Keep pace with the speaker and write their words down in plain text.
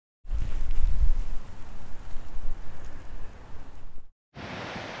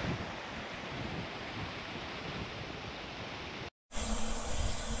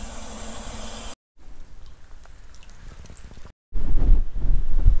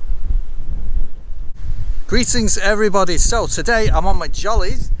Greetings everybody. So today I'm on my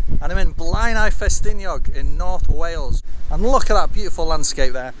jollies and I'm in Blaenau Ffestiniog in North Wales, and look at that beautiful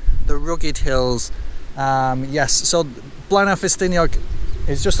landscape there, the rugged hills. Yes, so Blaenau Ffestiniog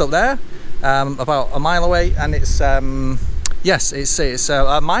is just up there, about a mile away, and it's yes, it's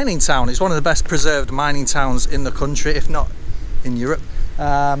a mining town. It's one of the best preserved mining towns in the country, if not in Europe,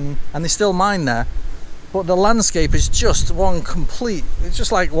 and they still mine there. But the landscape is just one complete, it's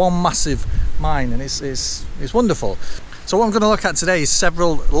just like one massive mine, and it's wonderful. So what I'm going to look at today is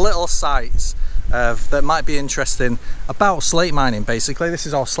several little sites that might be interesting about slate mining. Basically, this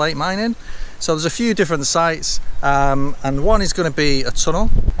is all slate mining. So there's a few different sites, and one is going to be a tunnel,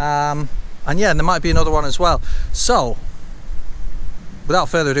 and yeah, and there might be another one as well. So without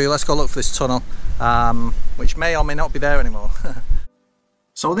further ado, let's go look for this tunnel, which may or may not be there anymore.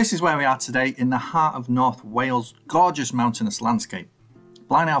 So this is where we are today, in the heart of North Wales' gorgeous mountainous landscape.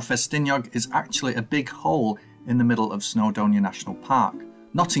 Blaenau Ffestiniog is actually a big hole in the middle of Snowdonia National Park,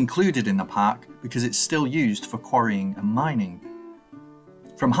 not included in the park because it's still used for quarrying and mining.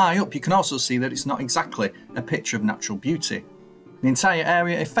 From high up you can also see that it's not exactly a picture of natural beauty. The entire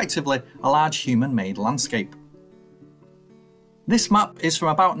area effectively a large human-made landscape. This map is from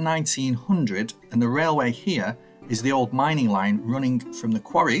about 1900, and the railway here is the old mining line running from the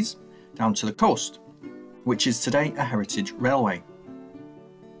quarries down to the coast, which is today a heritage railway.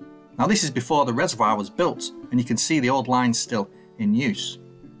 Now this is before the reservoir was built, and you can see the old line still in use.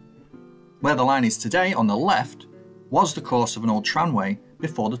 Where the line is today on the left was the course of an old tramway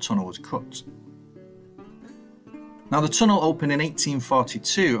before the tunnel was cut. Now the tunnel opened in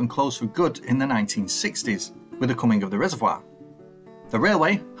 1842 and closed for good in the 1960s with the coming of the reservoir. The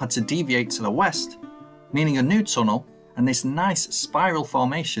railway had to deviate to the west, meaning a new tunnel and this nice spiral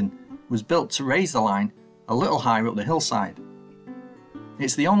formation was built to raise the line a little higher up the hillside.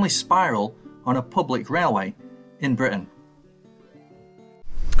 It's the only spiral on a public railway in Britain.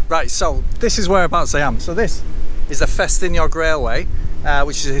 Right, so this is whereabouts I am. So this is the Ffestiniog Railway,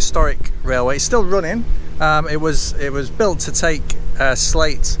 which is a historic railway. It's still running. It was built to take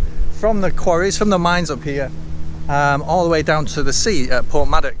slate from the quarries, from the mines up here, all the way down to the sea at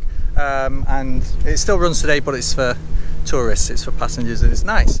Portmaddock. And it still runs today, but it's for tourists, it's for passengers, and it's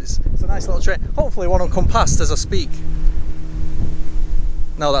nice. It's a nice little train. Hopefully one will come past as I speak.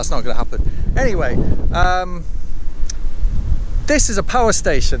 No, that's not going to happen. Anyway, this is a power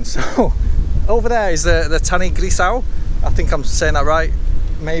station. So over there is the Tanni Grisau, I think I'm saying that right,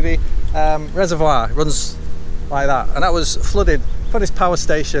 maybe. Reservoir runs like that, and that was flooded for this power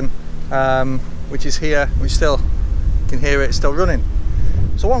station, which is here, which still, you can hear it, it's still running.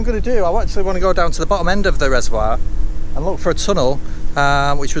 So what I'm going to do, I actually want to go down to the bottom end of the reservoir and look for a tunnel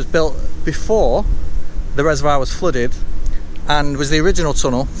which was built before the reservoir was flooded and was the original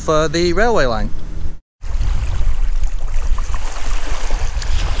tunnel for the railway line.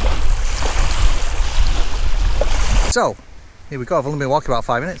 So here we go. I've only been walking about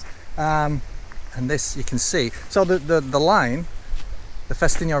 5 minutes, and this you can see. So the line, the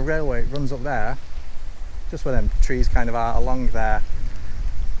Ffestiniog Railway, runs up there, just where them trees kind of are, along there,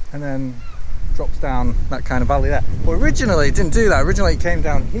 and then drops down that kind of valley there. But originally it didn't do that. Originally it came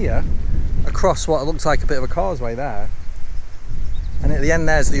down here across what looks like a bit of a causeway there, and at the end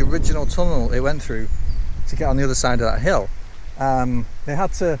there's the original tunnel it went through to get on the other side of that hill. They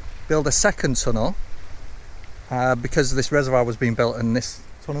had to build a second tunnel because this reservoir was being built and this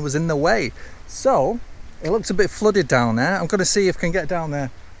tunnel was in the way. So it looks a bit flooded down there. I'm going to see if I can get down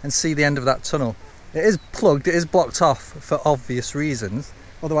there and see the end of that tunnel. It is plugged, it is blocked off for obvious reasons.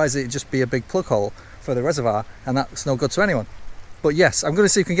 Otherwise it'd just be a big plug hole for the reservoir, and that's no good to anyone. But yes, I'm going to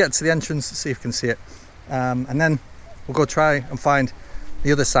see if we can get to the entrance, see if we can see it, and then we'll go try and find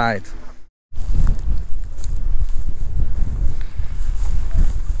the other side.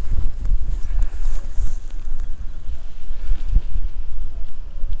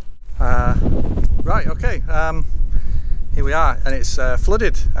 Right, okay, here we are, and it's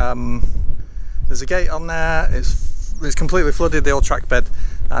flooded. There's a gate on there, it's completely flooded, the old track bed,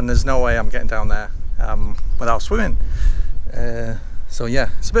 and there's no way I'm getting down there without swimming. So yeah,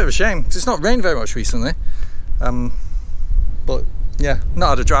 it's a bit of a shame because it's not rained very much recently, but yeah,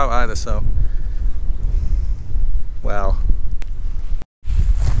 not had a drought either, so well.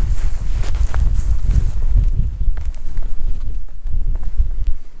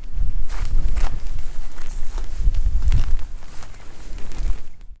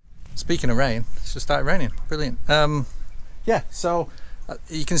 Speaking of rain, it's just started raining. Brilliant. Yeah, so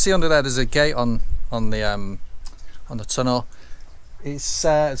you can see under there's a gate on the tunnel. It's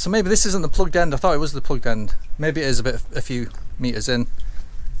so maybe this isn't the plugged end. I thought it was the plugged end. Maybe it is a few meters in.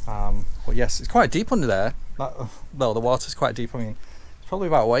 But yes, it's quite deep under there. Well, the water's quite deep. I mean, it's probably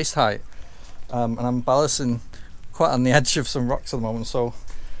about waist height, and I'm balancing quite on the edge of some rocks at the moment, so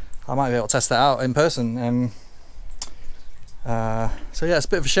I might be able to test that out in person. So yeah, it's a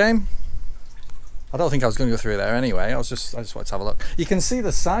bit of a shame. I don't think I was going to go through there anyway. I just wanted to have a look. You can see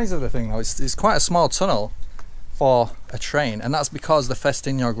the size of the thing though. It's quite a small tunnel for a train, and that's because the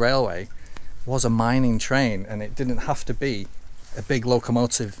Ffestiniog Railway was a mining train, and it didn't have to be a big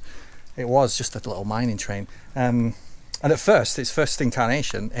locomotive. It was just a little mining train. And at first, its first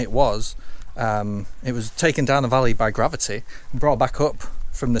incarnation, it was taken down the valley by gravity and brought back up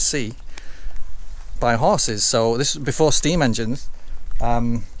from the sea by horses. So this was before steam engines.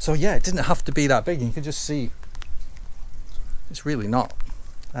 So yeah, it didn't have to be that big. And you can just see it's really not.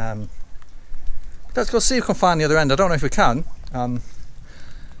 Let's go see if we can find the other end. I don't know if we can.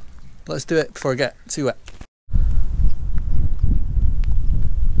 Let's do it before I get too wet.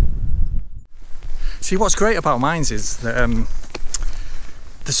 See, what's great about mines is that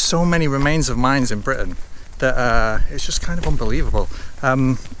there's so many remains of mines in Britain that it's just kind of unbelievable.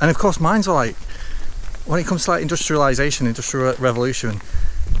 And of course, mines are like, when it comes to like industrialization, industrial revolution,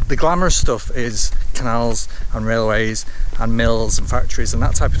 the glamorous stuff is canals and railways and mills and factories and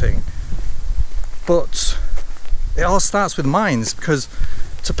that type of thing. But it all starts with mines, because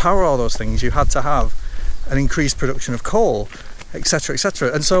to power all those things you had to have an increased production of coal, etc,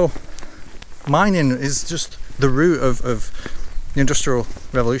 etc. And so mining is just the root of the industrial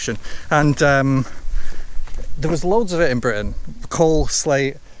revolution. And there was loads of it in Britain: coal,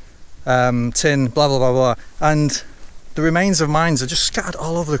 slate, tin, blah blah blah blah, and the remains of mines are just scattered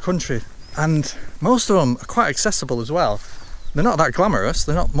all over the country, and most of them are quite accessible as well. They're not that glamorous,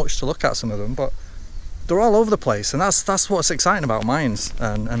 they're not much to look at, some of them, but they're all over the place, and that's what's exciting about mines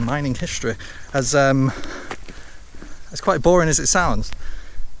and mining history, as quite boring as it sounds.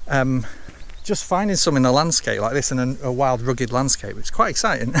 Just finding some in a landscape like this, in a wild, rugged landscape, it's quite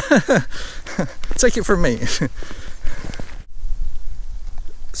exciting. Take it from me.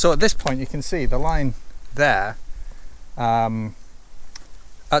 So at this point you can see the line there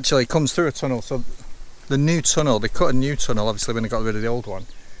actually comes through a tunnel. So the new tunnel, they cut a new tunnel obviously when they got rid of the old one,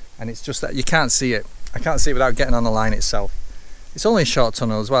 and it's just that you can't see it. I can't see it without getting on the line itself. It's only a short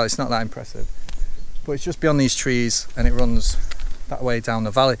tunnel as well, it's not that impressive, but it's just beyond these trees and it runs that way down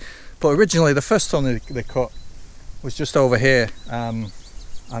the valley. But originally the first tunnel they cut was just over here, and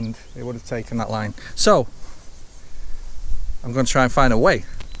it would have taken that line. So I'm going to try and find a way.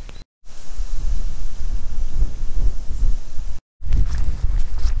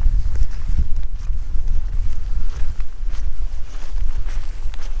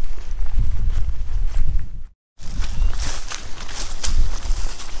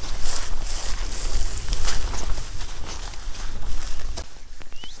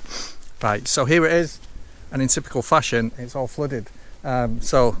 Right, so here it is, and in typical fashion it's all flooded,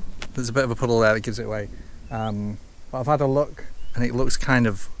 so there's a bit of a puddle there that gives it away, but I've had a look and it looks kind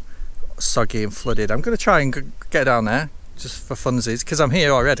of soggy and flooded. I'm going to try and get down there just for funsies, because I'm here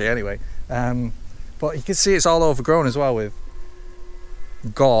already anyway, but you can see it's all overgrown as well with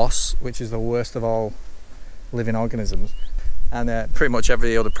gorse, which is the worst of all living organisms, and pretty much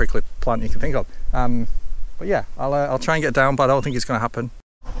every other prickly plant you can think of. But yeah, I'll try and get down, but I don't think it's going to happen.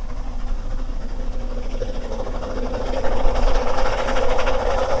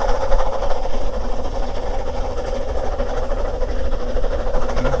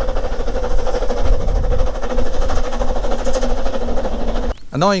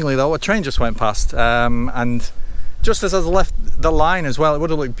 Annoyingly though, a train just went past, and just as I left the line as well, it would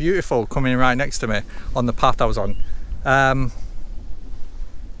have looked beautiful coming right next to me on the path I was on. You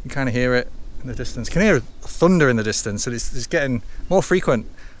kind of hear it in the distance. You can hear thunder in the distance, and it's getting more frequent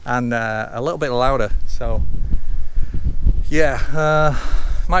and a little bit louder. So yeah,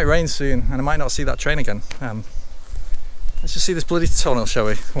 might rain soon and I might not see that train again. Let's just see this bloody tunnel, shall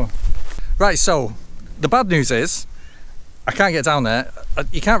we? Come on. Right, so the bad news is I can't get down there.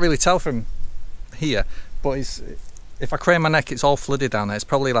 You can't really tell from here, but if I crane my neck, it's all flooded down there. It's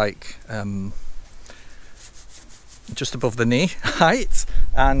probably like just above the knee height,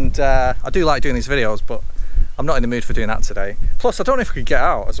 and I do like doing these videos, but I'm not in the mood for doing that today. Plus I don't know if I could get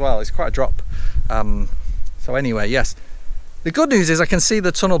out as well, it's quite a drop. So anyway, yes, the good news is I can see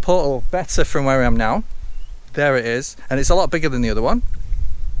the tunnel portal better from where I am now. There it is, and it's a lot bigger than the other one,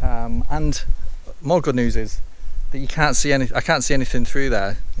 and more good news is that you can't see any. I can't see anything through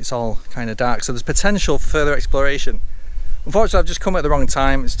there. It's all kind of dark, so there's potential for further exploration. Unfortunately, I've just come at the wrong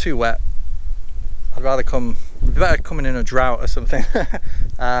time. It's too wet. I'd rather it'd be better coming in a drought or something.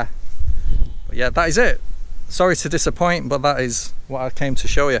 But yeah, that is it. sorry to disappoint, but that is what I came to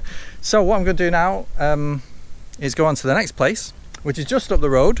show you. So what I'm going to do now is go on to the next place, which is just up the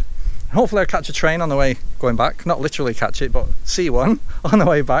road. Hopefully I'll catch a train on the way going back. Not literally catch it, but see one on the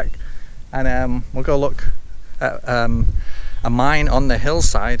way back. And we'll go look at a mine on the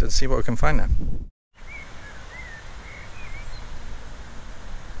hillside and see what we can find there.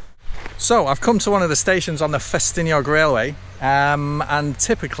 So I've come to one of the stations on the Ffestiniog Railway, and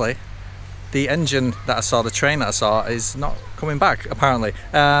typically the engine that I saw, the train that I saw, is not coming back apparently.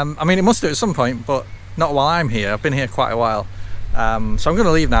 I mean, it must do at some point, but not while I'm here. I've been here quite a while. So I'm going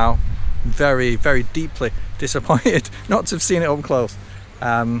to leave now. Very, very deeply disappointed not to have seen it up close.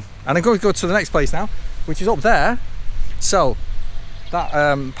 And I'm going to go to the next place now, which is up there. So that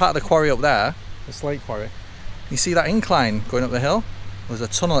part of the quarry up there, the slate quarry, you see that incline going up the hill? There's a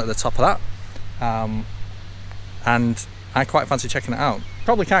tunnel at the top of that, and I quite fancy checking it out.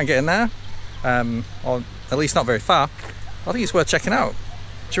 Probably can't get in there, or at least not very far. I think it's worth checking out.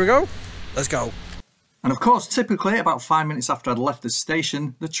 Shall we go? Let's go. And of course, typically about 5 minutes after I'd left the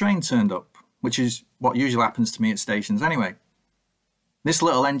station, the train turned up, which is what usually happens to me at stations anyway. This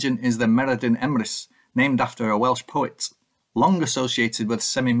little engine is the Merydyn Emrys, named after a Welsh poet, long associated with the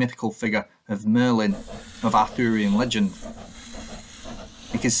semi-mythical figure of Merlin of Arthurian legend.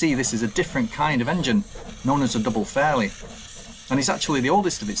 You can see this is a different kind of engine, known as a double fairley, and is actually the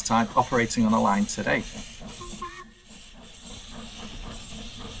oldest of its type operating on a line today.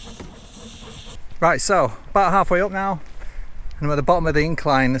 Right, so about halfway up now, and I'm at the bottom of the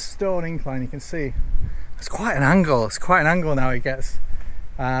incline, the stone incline. You can see it's quite an angle. It's quite an angle now it gets.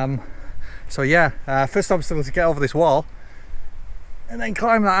 So yeah, first obstacle to get over this wall, and then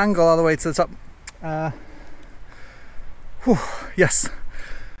climb that angle all the way to the top. Yes,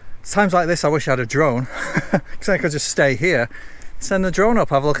 it's times like this I wish I had a drone, because I could just stay here, send the drone up,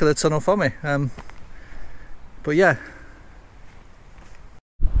 have a look at the tunnel for me. But yeah.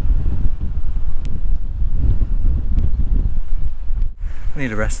 I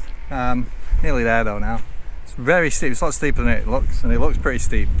need a rest. Nearly there though now. It's very steep. It's a lot steeper than it looks, and it looks pretty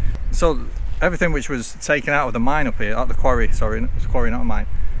steep. So everything which was taken out of the mine up here, out the quarry, sorry, it's a quarry, not a mine,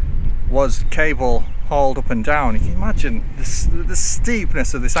 was cable hauled up and down. You can imagine the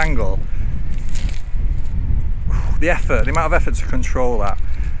steepness of this angle. The effort, the amount of effort to control that.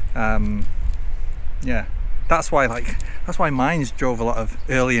 Yeah, that's why mines drove a lot of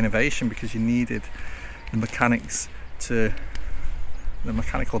early innovation, because you needed the mechanics to, the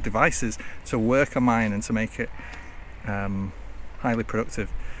mechanical devices to work a mine and to make it highly productive.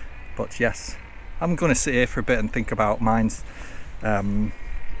 But yes, I'm going to sit here for a bit and think about mines and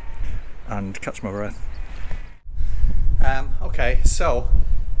catch my breath. Okay, so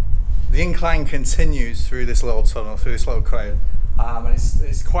the incline continues through this little tunnel, through this little cave, and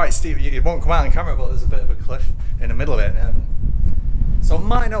it's quite steep. It won't come out on camera, but there's a bit of a cliff in the middle of it, so I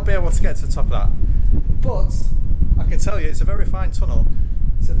might not be able to get to the top of that, but I can tell you it's a very fine tunnel.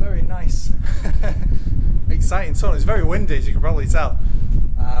 It's a very nice exciting tunnel. It's very windy, as you can probably tell,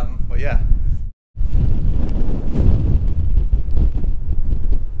 but yeah.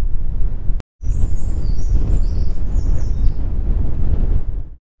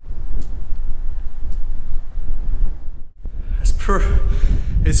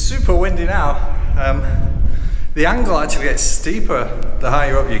 It's super windy now. The angle actually gets steeper the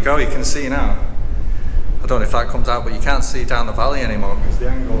higher up you go. You can see now. I don't know if that comes out, but you can't see down the valley anymore because the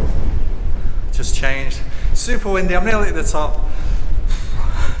angle just changed. Super windy. I'm nearly at the top.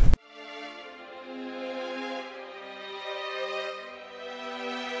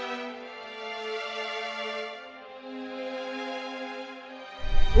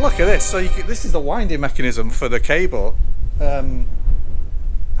 Look at this. So this is the winding mechanism for the cable.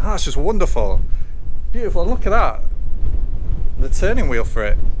 That's just wonderful, beautiful. Look at that, the turning wheel for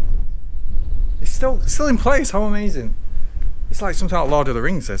it. It's still in place. How amazing! It's like something out of Lord of the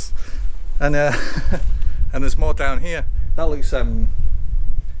Rings, this. And and there's more down here. That looks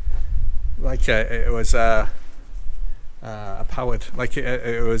like it was powered, like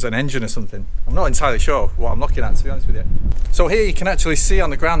it was an engine or something. I'm not entirely sure what I'm looking at, to be honest with you. So here you can actually see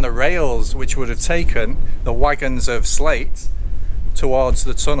on the ground the rails which would have taken the wagons of slate towards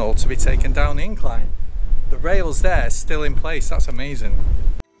the tunnel to be taken down the incline. The rails there still in place. That's amazing.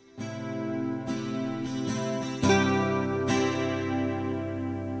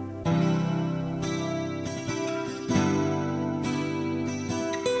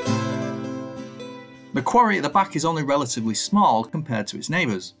 The quarry at the back is only relatively small compared to its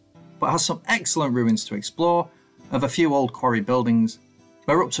neighbours, but has some excellent ruins to explore of a few old quarry buildings,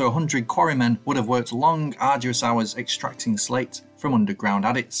 where up to 100 quarrymen would have worked long, arduous hours extracting slate from underground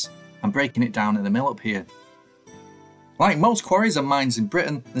adits and breaking it down in the mill up here. Like most quarries and mines in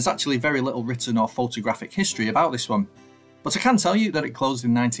Britain, there's actually very little written or photographic history about this one. But I can tell you that it closed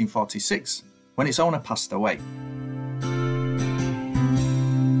in 1946, when its owner passed away.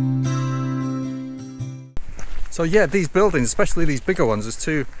 So yeah, these buildings, especially these bigger ones, there's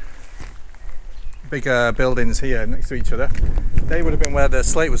two bigger buildings here next to each other. They would have been where the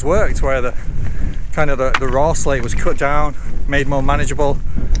slate was worked, where the kind of the raw slate was cut down, made more manageable.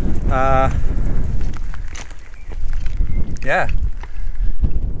 Yeah,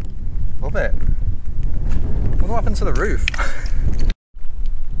 love it. What happened to the roof?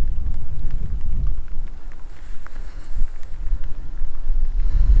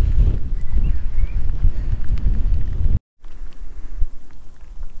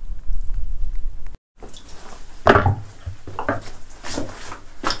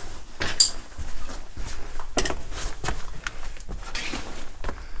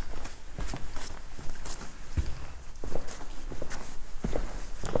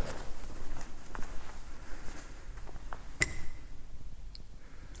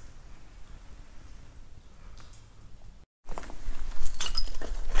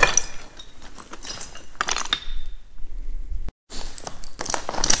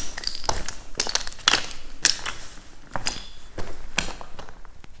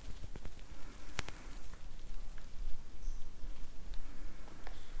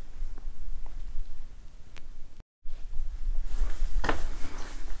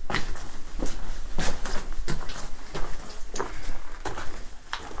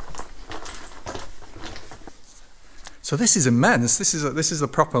 So this is immense. This is a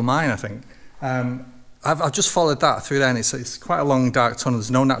proper mine, I think. I've just followed that through there, and it's quite a long, dark tunnel. There's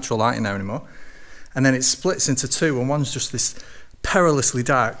no natural light in there anymore. And then it splits into two, and one's just this perilously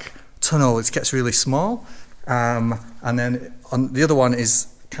dark tunnel. It gets really small, and then on the other one is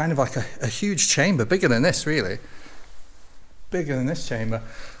kind of like a huge chamber, bigger than this, really, bigger than this chamber.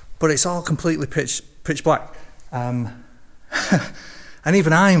 But it's all completely pitch black, and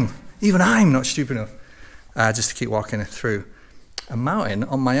even I'm not stupid enough. Just to keep walking through a mountain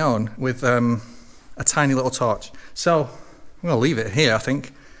on my own with a tiny little torch. So I'm going to leave it here, I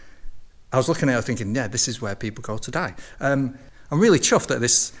think. I was looking at it thinking, yeah, this is where people go to die. I'm really chuffed that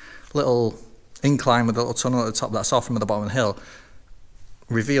this little incline with a little tunnel at the top that's off from the bottom of the hill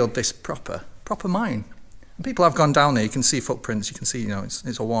revealed this proper mine. And people have gone down there. You can see footprints. You can see, you know,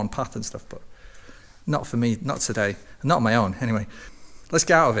 it's a worn path and stuff, but not for me, not today, not on my own. Anyway, let's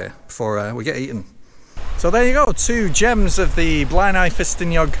get out of here before we get eaten. So there you go, two gems of the Blaenau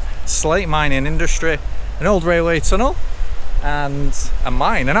Ffestiniog slate mining industry, an old railway tunnel and a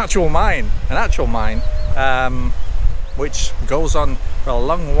mine, an actual mine, which goes on for a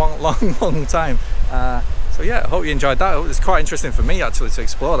long time. So yeah, I hope you enjoyed that. It was quite interesting for me actually to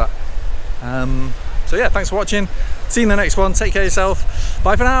explore that. So yeah, thanks for watching. See you in the next one. Take care of yourself.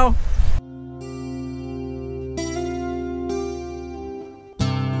 Bye for now.